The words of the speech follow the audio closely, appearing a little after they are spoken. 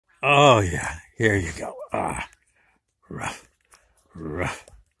Oh, yeah. Here you go. Rough, rough,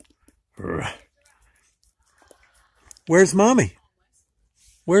 rough. Where's Mommy?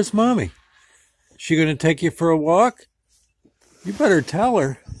 Where's Mommy? She gonna take you for a walk? You better tell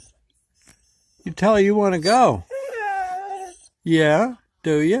her. You tell her you want to go. Yeah?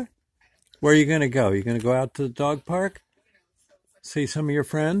 Do you? Where are you gonna go? You gonna go out to the dog park? See some of your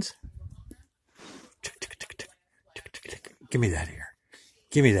friends? Give me that ear.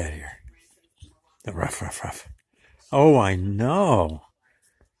 Give me that ear. The rough, rough, rough. Oh, I know.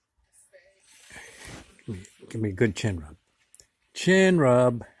 Give me a good chin rub. Chin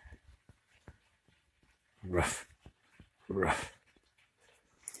rub. Rough, rough.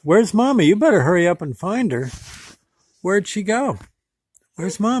 Where's Mommy? You better hurry up and find her. Where'd she go?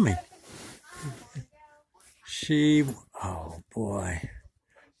 Where's Mommy? Oh boy.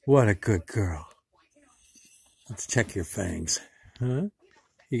 What a good girl. Let's check your fangs. Huh?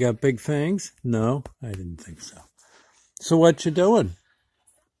 You got big fangs? No, I didn't think so. So what you doing?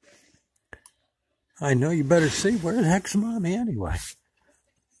 I know you better see. Where the heck's Mommy anyway?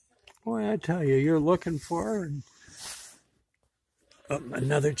 Boy, I tell you, you're looking for her.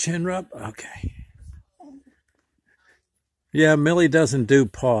 Another chin rub? Okay. Yeah, Millie doesn't do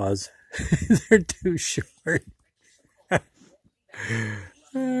paws. They're too short.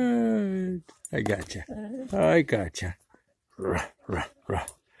 I gotcha. I gotcha. Ruh, ruh, ruh,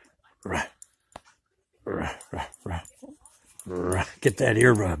 ruh, ruh, ruh, ruh, ruh. Get that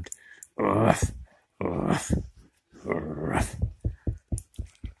ear rubbed. Ruff, ruff, ruff.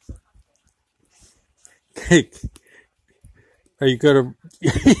 Hey, are you gonna?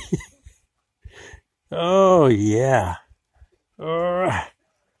 Oh yeah.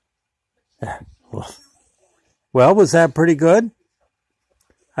 Well, was that pretty good?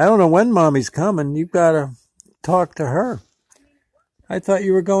 I don't know when Mommy's coming. You've got to talk to her. I thought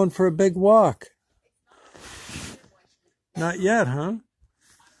you were going for a big walk. Not yet, huh?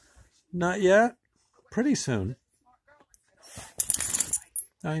 Not yet? Pretty soon.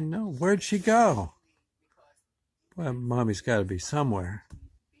 I know. Where'd she go? Well, Mommy's got to be somewhere.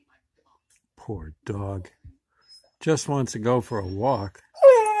 Poor dog. Just wants to go for a walk.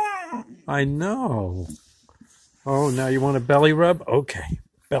 I know. Oh, now you want a belly rub? Okay.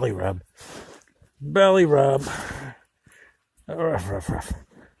 Belly rub. Belly rub. Ruff, ruff, ruff.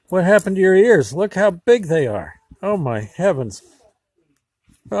 What happened to your ears? Look how big they are. Oh, my heavens.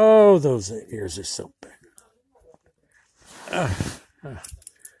 Oh, those ears are so big.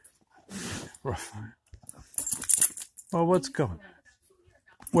 Rough. Well, what's going on?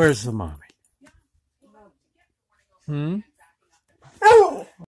 Where's the Mommy?